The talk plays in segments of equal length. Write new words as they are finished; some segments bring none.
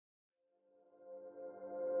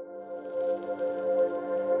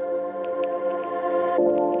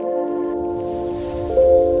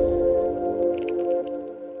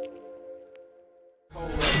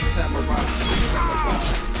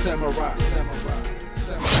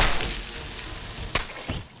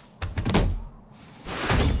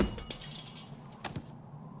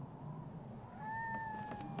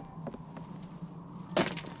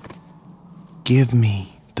Give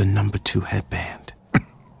me the number 2 headband.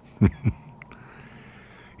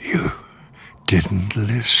 You didn't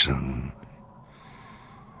listen.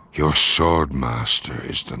 Your swordmaster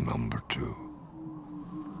is the number 2.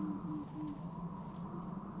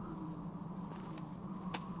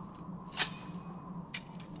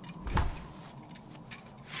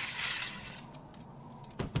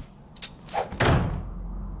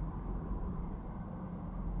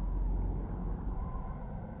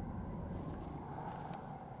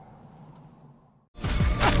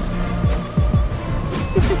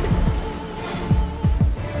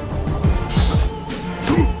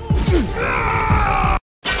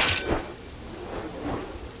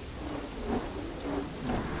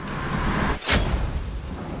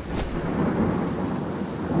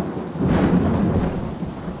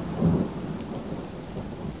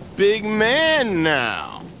 Big man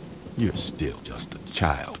now. You're still just a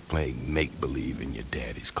child playing make-believe in your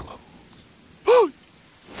daddy's clothes.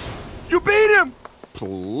 You beat him!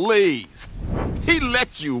 Please. He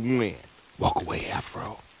let you win. Walk away,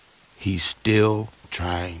 Afro. He's still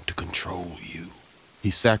trying to control you.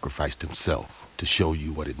 He sacrificed himself to show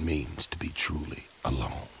you what it means to be truly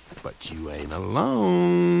alone. But you ain't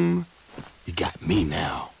alone. You got me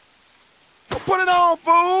now. Well, put it on,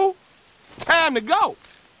 fool! Time to go.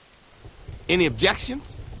 Any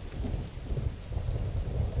objections?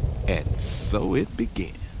 And so it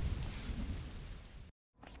begins.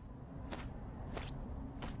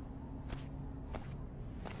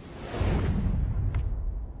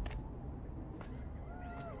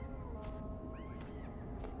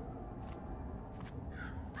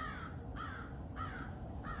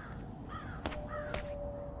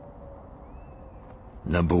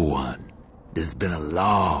 Number 1, this has been a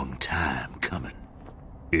long time coming.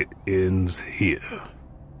 It ends here.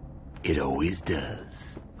 It always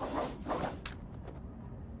does.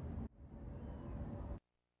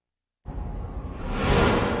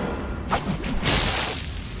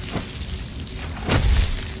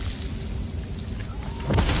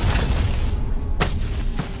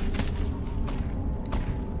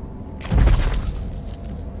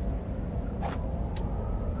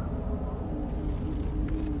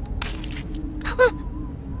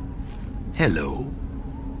 Hello.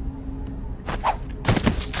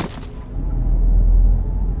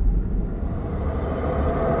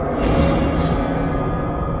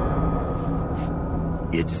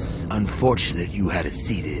 It's unfortunate you had to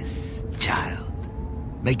see this, child.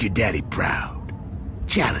 Make your daddy proud.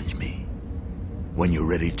 Challenge me when you're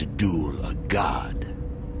ready to duel a god.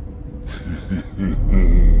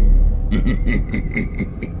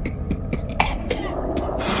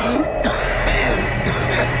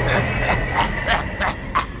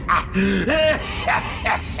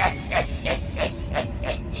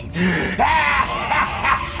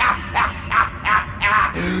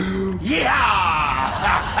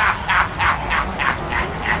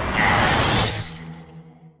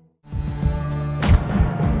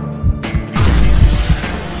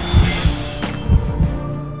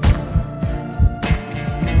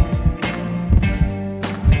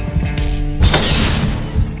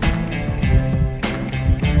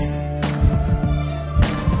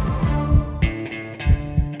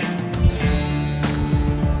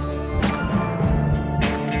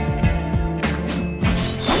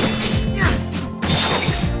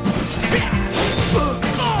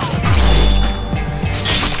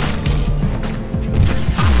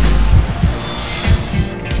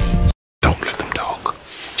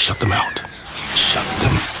 Shut them out. Shut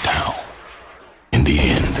them down. In the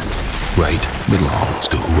end, right belongs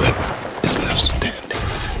to whoever is left standing.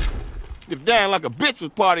 If dying like a bitch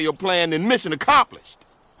was part of your plan, then mission accomplished.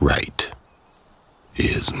 Right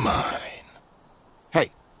is mine.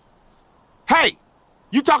 Hey. Hey!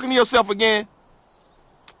 You talking to yourself again?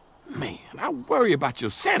 Man, I worry about your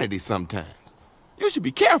sanity sometimes. You should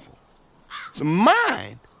be careful. The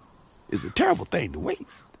mind is a terrible thing to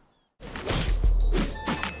waste.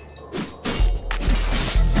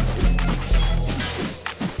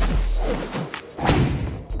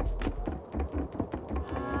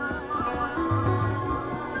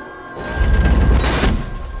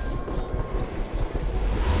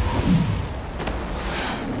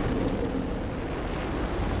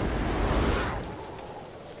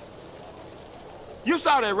 You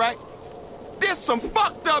saw that, right? This some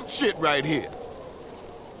fucked up shit right here.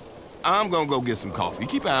 I'm gonna go get some coffee.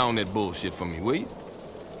 Keep an eye on that bullshit for me, will you?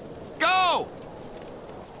 Go!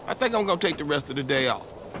 I think I'm gonna take the rest of the day off.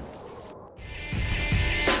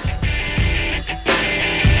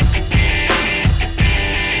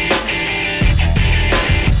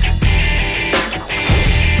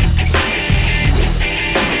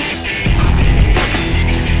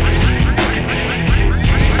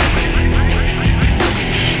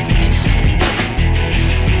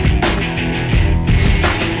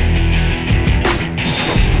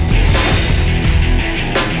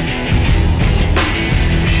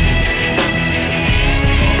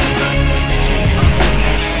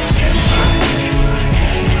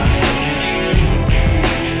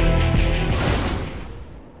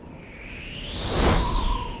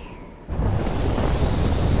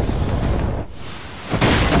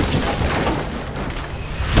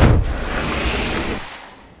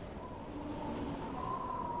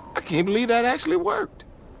 can't believe that actually worked.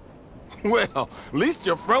 Well, at least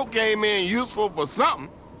your throat came in useful for something.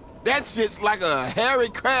 That shit's like a hairy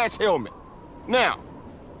crash helmet. Now,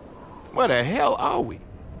 where the hell are we?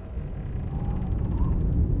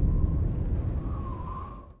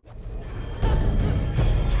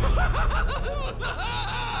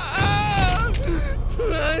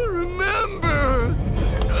 I remember.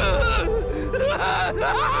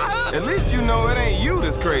 At least you know it ain't you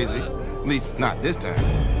that's crazy. At least not this time.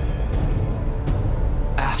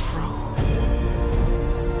 Afro.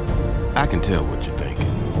 I can tell what you're thinking.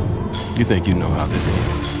 You think you know how this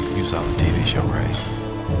ends. You saw the TV show, right?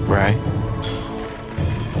 Right?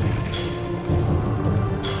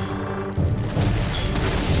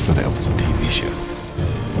 So that was a TV show.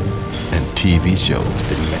 And TV shows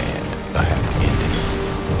demand a happy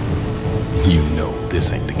ending. You know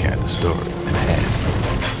this ain't the kind of story that has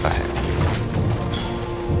a happy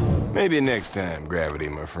ending. Maybe next time, Gravity,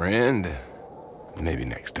 my friend. Maybe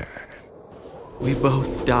next time. We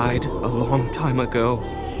both died a long time ago,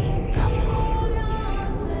 Afro.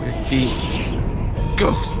 We're demons,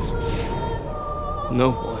 ghosts.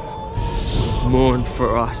 No one will mourn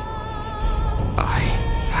for us. I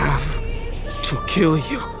have to kill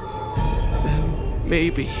you. Then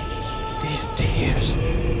maybe these tears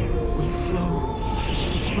will flow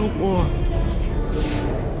no more.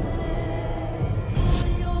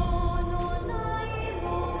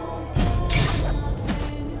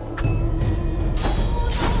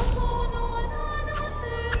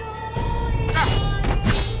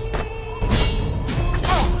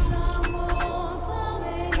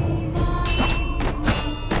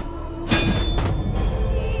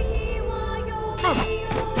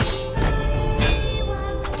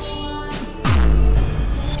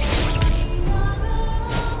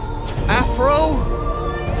 Afro?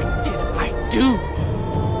 What did I do?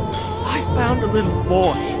 I found a little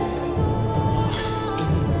boy, lost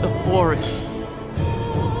in the forest.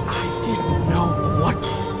 I didn't know what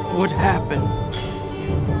would happen.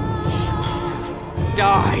 You should have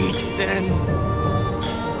died then.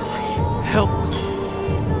 I helped.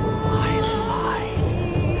 I lied.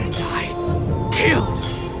 And I killed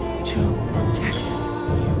to protect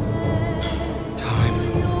you. Time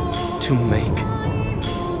to make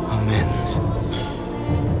amends.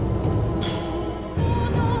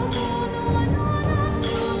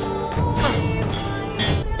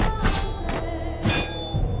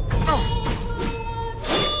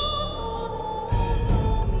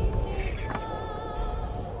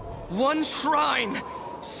 One shrine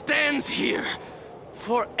stands here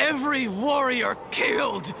for every warrior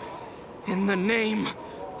killed in the name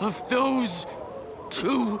of those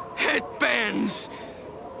two headbands.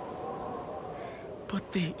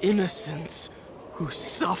 But the innocents who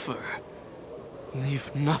suffer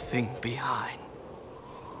leave nothing behind.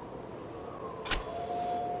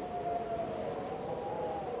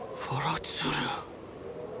 Forotsuru.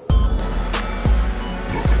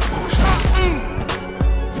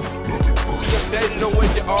 They know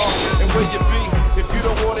where you are and where you be. If you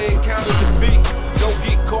don't want to encounter defeat, don't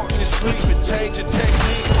get caught in your sleep and change your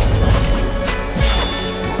technique.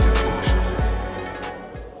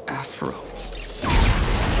 Afro.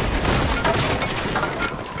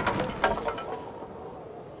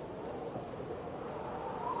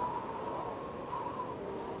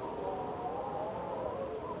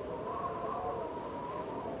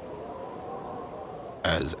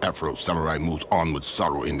 As Afro Samurai moves on with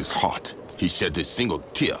sorrow in his heart, he sheds a single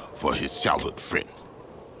tear for his childhood friend.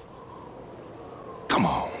 Come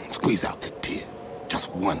on, squeeze out that tear. Just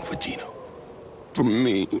one for Gino. For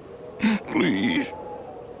me, please.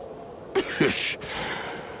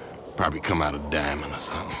 Probably come out a diamond or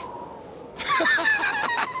something.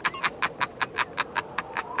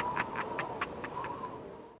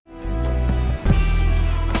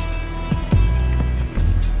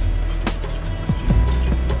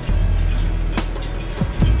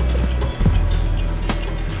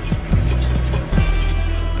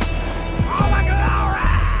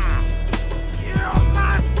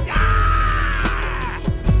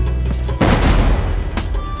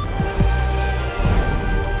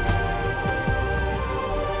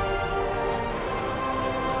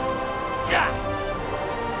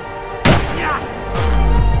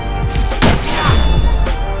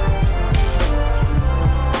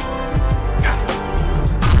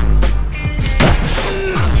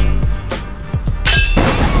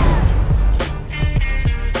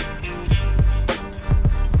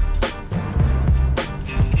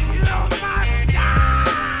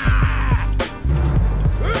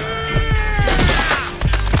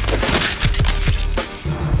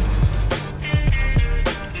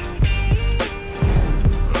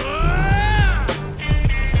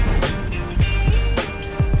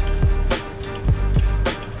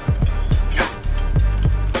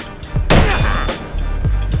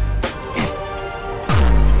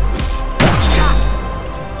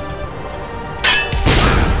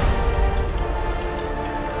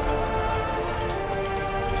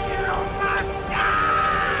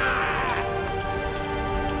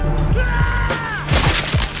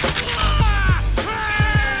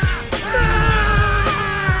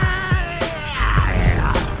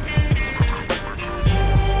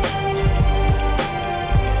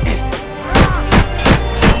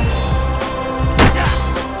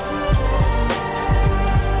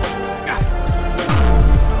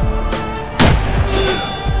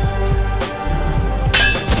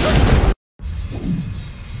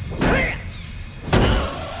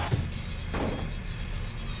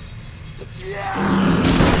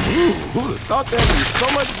 Who'd have thought there'd be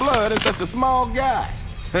so much blood in such a small guy?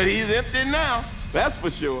 But he's empty now, that's for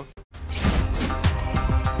sure.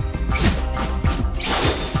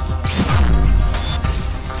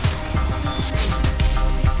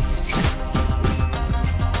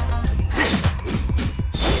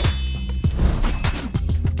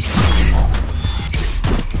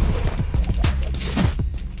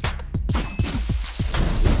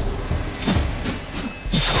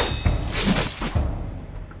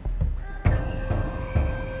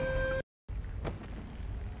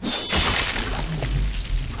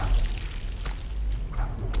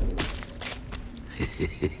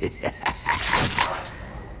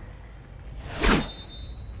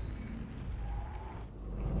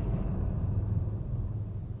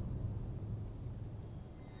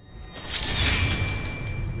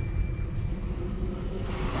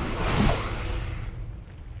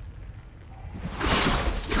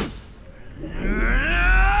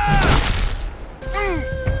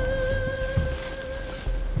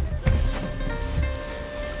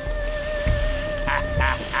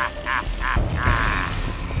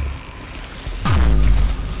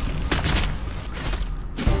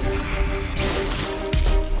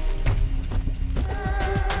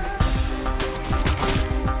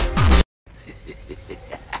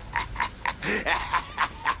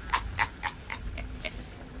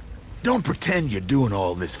 Don't pretend you're doing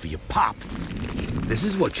all this for your pops. This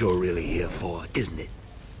is what you're really here for, isn't it?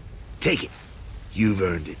 Take it. You've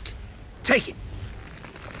earned it. Take it.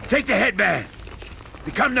 Take the headband.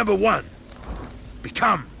 Become #1.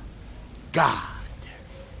 Become God.